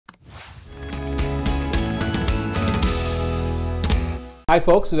Hi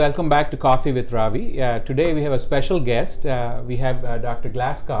folks, welcome back to Coffee with Ravi. Today we have a special guest. We have Dr.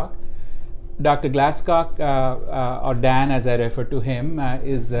 Glascock. Dr. Glascock, or Dan as I refer to him,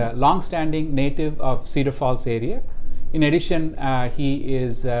 is a long-standing native of Cedar Falls area. In addition, he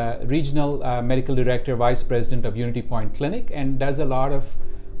is Regional Medical Director, Vice President of Unity Point Clinic, and does a lot of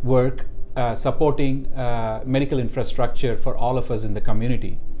work supporting medical infrastructure for all of us in the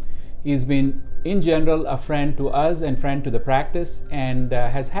community. He's been, in general, a friend to us and friend to the practice, and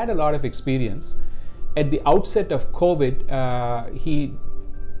has had a lot of experience. At the outset of COVID, he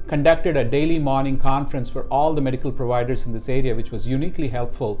conducted a daily morning conference for all the medical providers in this area, which was uniquely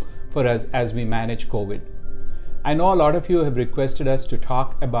helpful for us as we manage COVID. I know a lot of you have requested us to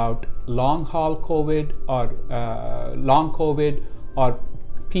talk about long haul COVID or long COVID or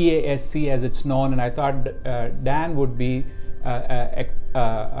PASC as it's known, and I thought Dan would be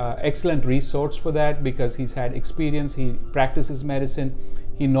excellent resource for that because he's had experience, he practices medicine,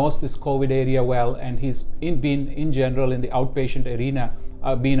 he knows this COVID area well, and he's been in general in the outpatient arena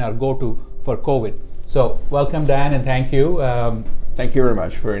being our go-to for COVID. So welcome Dan, and thank you. Thank you very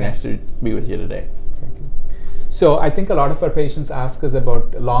much. Very nice to be with you today. Thank you. So I think a lot of our patients ask us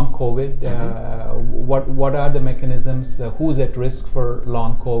about long COVID. What are the mechanisms? Who's at risk for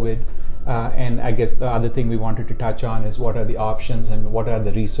long COVID? And I guess the other thing we wanted to touch on is what are the options and what are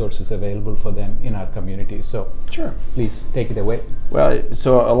the resources available for them in our community. So sure, please take it away. Well,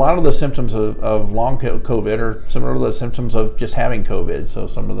 so a lot of the symptoms of long COVID are similar to the symptoms of just having COVID. So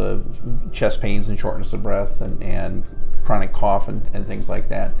some of the chest pains and shortness of breath and chronic cough and things like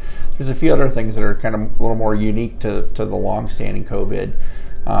that. There's a few other things that are kind of a little more unique to the long-standing COVID.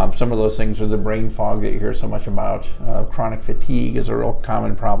 Some of those things are the brain fog that you hear so much about. Chronic fatigue is a real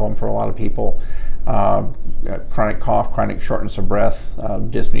common problem for a lot of people. Chronic cough, chronic shortness of breath,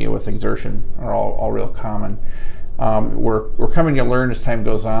 dyspnea with exertion are all real common. We're coming to learn as time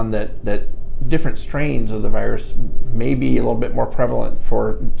goes on that different strains of the virus may be a little bit more prevalent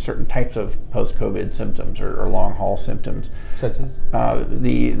for certain types of post-COVID symptoms or long-haul symptoms. Such as?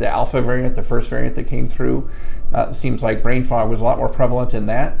 The alpha variant, the first variant that came through, seems like brain fog was a lot more prevalent in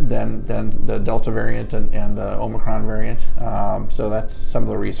that than the Delta variant and the Omicron variant. So that's some of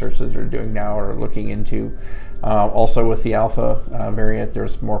the research that they're doing now or looking into. Also with the alpha variant,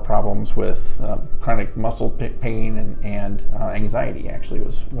 there's more problems with chronic muscle pain and anxiety. Actually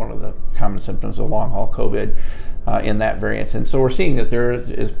was one of the common symptoms of long-haul COVID in that variant. And so we're seeing that there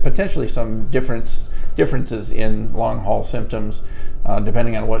is potentially some differences in long-haul symptoms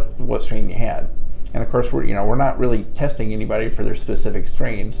depending on what strain you had. And of course, we're not really testing anybody for their specific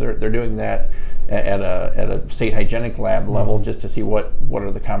strains. They're doing that at a state hygienic lab level just to see what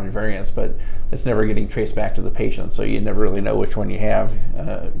are the common variants, but it's never getting traced back to the patient, so you never really know which one you have.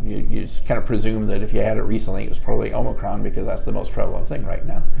 You just kind of presume that if you had it recently, it was probably Omicron because that's the most prevalent thing right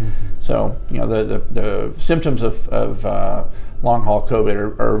now. So the symptoms of long haul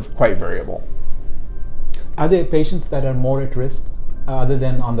COVID are quite variable. Are there patients that are more at risk? Other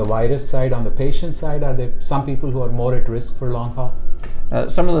than on the virus side, on the patient side, are there some people who are more at risk for long haul?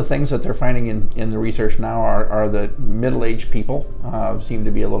 Some of the things that they're finding in the research now are that middle-aged people seem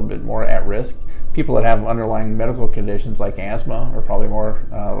to be a little bit more at risk. People that have underlying medical conditions like asthma are probably more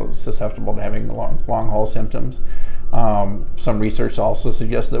susceptible to having long-haul symptoms. Some research also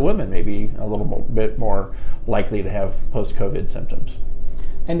suggests that women may be a little bit more likely to have post-COVID symptoms.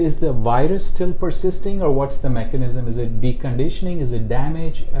 And is the virus still persisting, or what's the mechanism? Is it deconditioning? Is it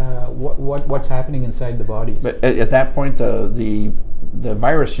damage? What's happening inside the bodies? But at that point, the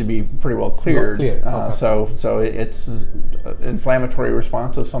virus should be pretty well cleared. Okay. So it's an inflammatory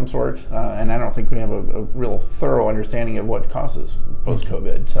response of some sort, and I don't think we have a real thorough understanding of what causes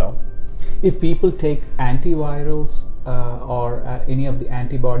post-COVID. So, if people take antivirals or any of the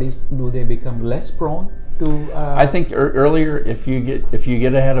antibodies, do they become less prone? I think earlier, if you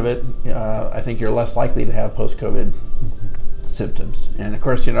get ahead of it, I think you're less likely to have post-COVID symptoms. And of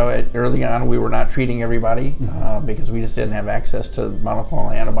course, early on we were not treating everybody because we just didn't have access to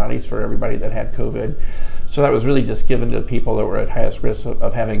monoclonal antibodies for everybody that had COVID. So that was really just given to people that were at highest risk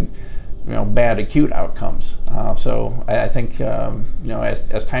of having, bad acute outcomes. So I think,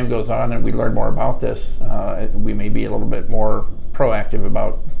 as time goes on and we learn more about this, we may be a little bit more proactive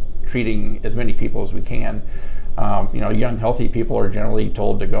about treating as many people as we can. Young, healthy people are generally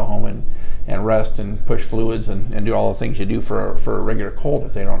told to go home and rest and push fluids and do all the things you do for a regular cold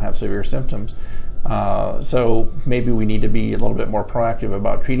if they don't have severe symptoms. So maybe we need to be a little bit more proactive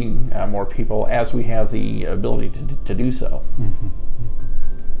about treating more people as we have the ability to do so.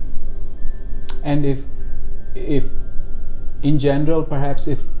 And if in general, perhaps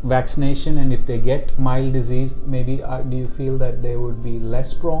if vaccination and if they get mild disease, maybe do you feel that they would be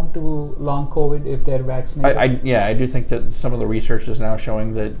less prone to long COVID if they're vaccinated? Yeah, I do think that some of the research is now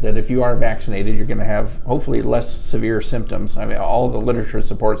showing that if you are vaccinated, you're going to have hopefully less severe symptoms. I mean, all the literature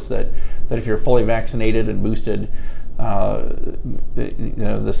supports that if you're fully vaccinated and boosted,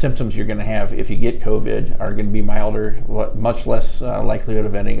 the symptoms you're going to have if you get COVID are going to be milder, much less likelihood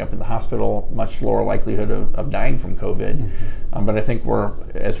of ending up in the hospital, much lower likelihood of dying from COVID. Mm-hmm. But I think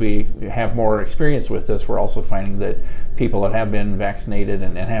as we have more experience with this, we're also finding that people that have been vaccinated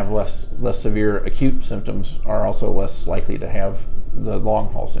and have less severe acute symptoms are also less likely to have the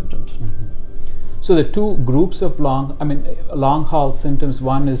long haul symptoms. Mm-hmm. So the two groups of long haul symptoms,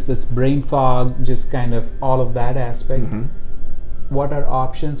 one is this brain fog, just kind of all of that aspect. Mm-hmm. What are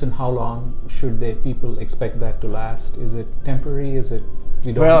options and how long should people expect that to last? Is it temporary? Is it,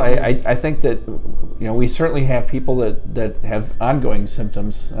 I think that we certainly have people that have ongoing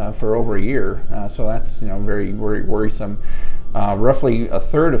symptoms for over a year, so that's very, very worrisome. Roughly a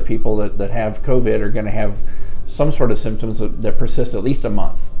third of people that have COVID are going to have some sort of symptoms that persist at least a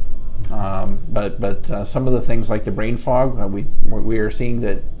month. But some of the things like the brain fog, we are seeing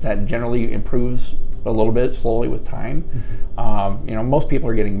that generally improves a little bit slowly with time. Mm-hmm. Most people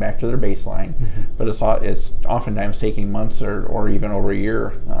are getting back to their baseline, mm-hmm. but it's oftentimes taking months or even over a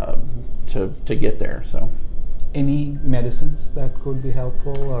year to get there. So, any medicines that could be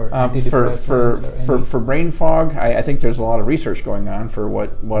helpful, or antidepressants? For brain fog, I think there's a lot of research going on for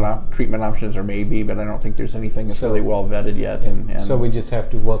what treatment options there may be, but I don't think there's anything that's really well vetted yet. Yeah. And so we just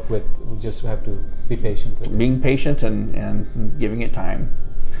have to be patient with being patient and giving it time.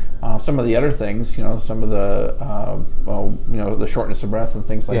 Some of the other things, some of the the shortness of breath and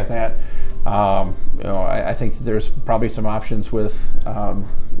things like that. I think there's probably some options with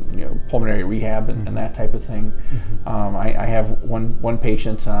pulmonary rehab and, mm-hmm. and that type of thing. Mm-hmm. I have one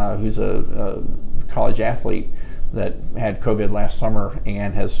patient who's a college athlete that had COVID last summer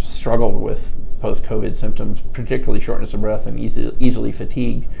and has struggled with post-COVID symptoms, particularly shortness of breath and easily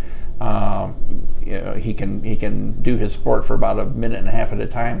fatigued. He can do his sport for about a minute and a half at a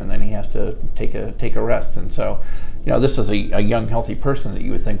time, and then he has to take a rest. And so, this is a young, healthy person that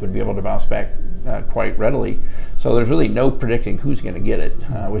you would think would be able to bounce back quite readily. So there's really no predicting who's going to get it,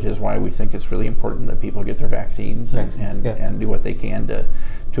 which is why we think it's really important that people get their vaccines and do what they can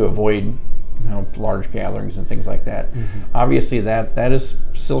to avoid large gatherings and things like that. Mm-hmm. Obviously, that is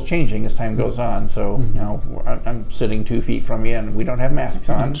still changing as time goes on. So, mm-hmm. I'm sitting 2 feet from you, and we don't have masks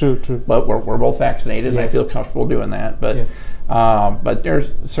on. True. But we're both vaccinated, yes. And I feel comfortable doing that. But but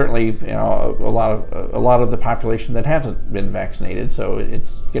there's certainly a lot of the population that hasn't been vaccinated. So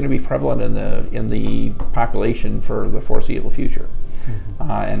it's going to be prevalent in the population for the foreseeable future.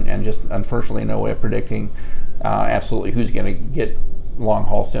 Mm-hmm. And just unfortunately no way of predicting absolutely who's going to get long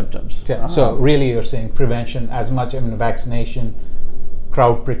haul symptoms. Yeah. So really you're saying prevention as much, vaccination,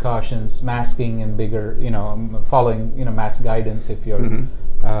 crowd precautions, masking, and bigger, following, mask guidance if you're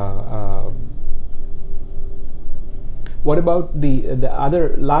mm-hmm. What about the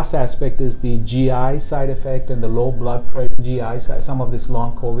other last aspect is the GI side effect and the low blood pressure GI side, some of this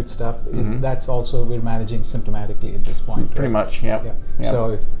long COVID stuff mm-hmm. that's also we're managing symptomatically at this point. Pretty much, yeah.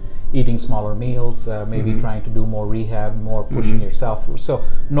 So if eating smaller meals, maybe mm-hmm. trying to do more rehab, more pushing mm-hmm. yourself. So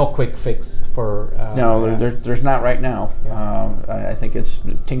no quick fix for... no, there's not right now. Yeah. I think it's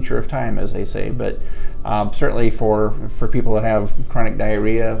a tincture of time, as they say. But certainly for people that have chronic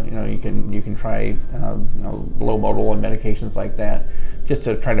diarrhea, you can try low modal and medications like that just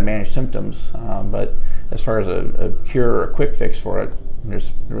to try to manage symptoms. But as far as a cure or a quick fix for it,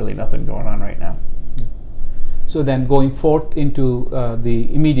 there's really nothing going on right now. So then going forth into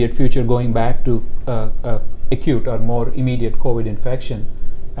the immediate future, going back to acute or more immediate COVID infection,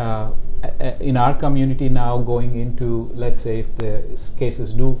 in our community now going into, let's say if the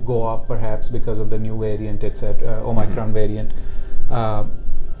cases do go up perhaps because of the new variant, etc., Omicron mm-hmm. variant,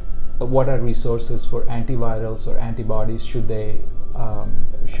 what are resources for antivirals or antibodies?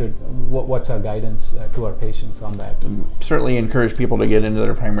 What's our guidance to our patients on that? Certainly encourage people to get into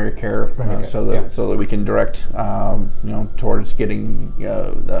their primary care, so that we can direct towards getting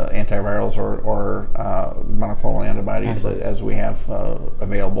the antivirals or monoclonal antibodies as we have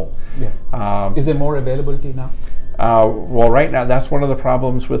available. Yeah. Is there more availability now? Well, right now that's one of the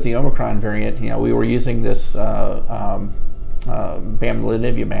problems with the Omicron variant. We were using this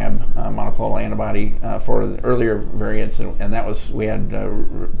bamlanivimab monoclonal antibody for the earlier variants, and that was we had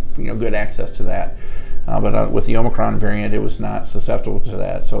good access to that. But with the Omicron variant, it was not susceptible to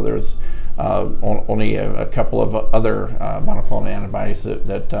that. So there's only a couple of other monoclonal antibodies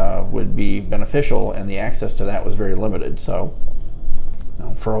that would be beneficial, and the access to that was very limited. So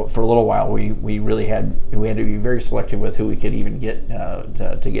for a little while, we really had to be very selective with who we could even get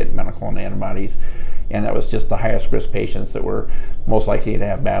to get monoclonal antibodies, and that was just the highest risk patients that were most likely to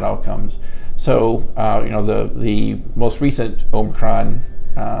have bad outcomes. So the most recent Omicron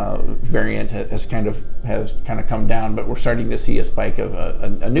variant has kind of come down, but we're starting to see a spike of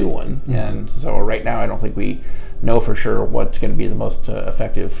a new one. Mm-hmm. And so right now I don't think we know for sure what's going to be the most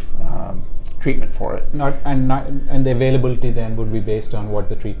effective treatment for it. And the availability then would be based on what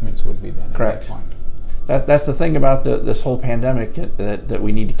the treatments would be then. Correct. At that point. That's the thing about this whole pandemic that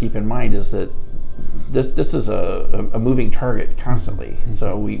we need to keep in mind, is that this is a moving target constantly. Mm-hmm.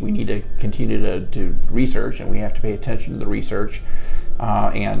 So we need to continue to research, and we have to pay attention to the research.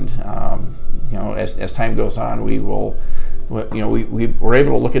 As time goes on, we're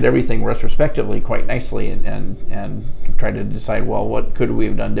able to look at everything retrospectively quite nicely and try to decide, well, what could we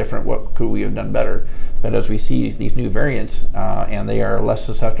have done different? What could we have done better? But as we see these new variants, and they are less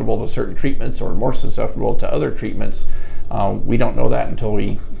susceptible to certain treatments or more susceptible to other treatments, we don't know that until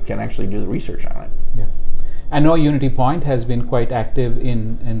we can actually do the research on it. Yeah. I know Unity Point has been quite active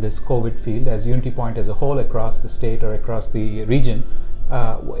in this COVID field. As Unity Point as a whole across the state or across the region,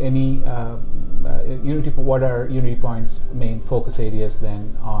 what are Unity Point's main focus areas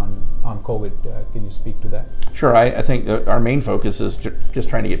then on COVID? Can you speak to that? Sure. I think our main focus is just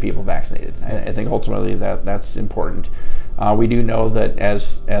trying to get people vaccinated. I think ultimately that's important. We do know that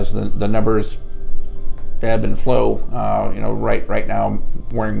as the numbers ebb and flow, right now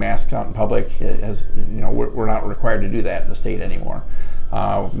wearing masks out in public we're not required to do that in the state anymore.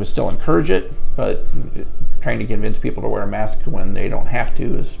 We still encourage it, but trying to convince people to wear a mask when they don't have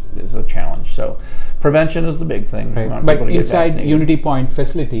to is a challenge. So prevention is the big thing. Right. But inside Unity Point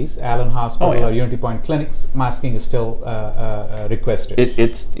facilities, Allen Hospital or Unity Point clinics, masking is still requested.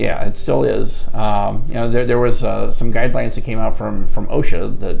 It still is. There was some guidelines that came out from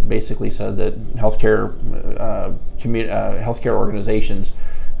OSHA that basically said that healthcare organizations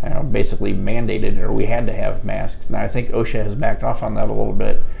basically mandated, or we had to have masks. Now I think OSHA has backed off on that a little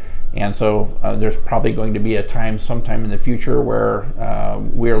bit, and so there's probably going to be a time sometime in the future where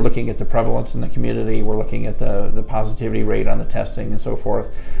we are looking at the prevalence in the community, we're looking at the positivity rate on the testing and so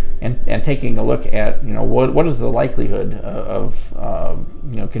forth, and taking a look at what is the likelihood of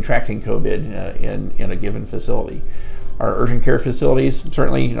contracting COVID in a given facility. Our urgent care facilities,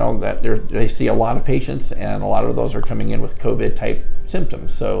 certainly, that they see a lot of patients, and a lot of those are coming in with COVID type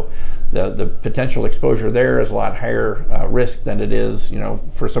symptoms. So the potential exposure there is a lot higher risk than it is,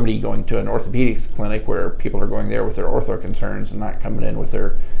 for somebody going to an orthopedics clinic where people are going there with their ortho concerns and not coming in with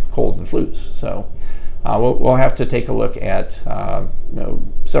their colds and flus. So we'll have to take a look at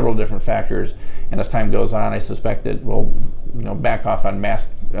several different factors, and as time goes on, I suspect that we'll back off on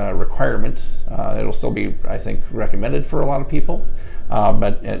mask requirements. It'll still be, I think, recommended for a lot of people,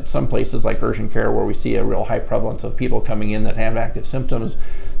 but at some places like urgent care, where we see a real high prevalence of people coming in that have active symptoms,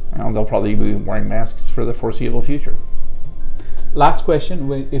 they'll probably be wearing masks for the foreseeable future. Last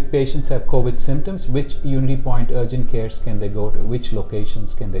question: if patients have COVID symptoms, which Unity Point urgent cares can they go to? Which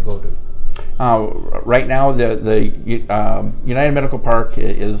locations can they go to? Right now, the United Medical Park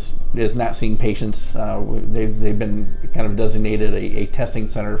is not seeing patients. They've been kind of designated a testing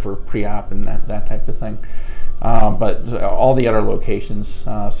center for pre-op and that type of thing. But all the other locations,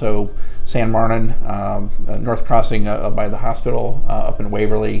 so San Martin, North Crossing by the hospital, up in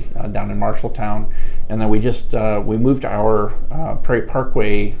Waverly, down in Marshalltown, and then we moved our Prairie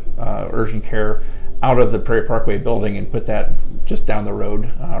Parkway urgent care out of the Prairie Parkway building and put that just down the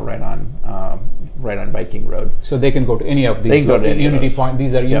road, right on Viking Road. So they can go to any of these. They can go to any Unity Point.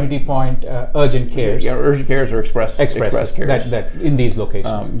 These are Unity Point urgent cares. Yeah, urgent cares or express cares. That in these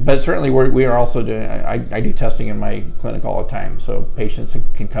locations. But certainly we are also doing. I do testing in my clinic all the time, so patients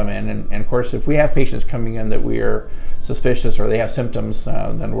can come in, and of course, if we have patients coming in that we are suspicious or they have symptoms,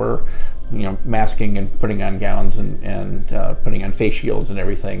 then we're masking and putting on gowns and putting on face shields and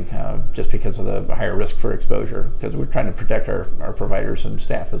everything, just because of the higher risk for exposure, because we're trying to protect our providers and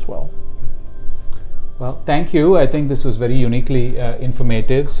staff as well. Well, thank you. I think this was very uniquely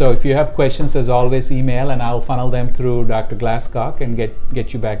informative. So if you have questions, as always, email and I'll funnel them through Dr. Glascock and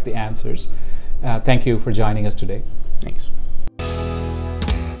get you back the answers. Thank you for joining us today. Thanks.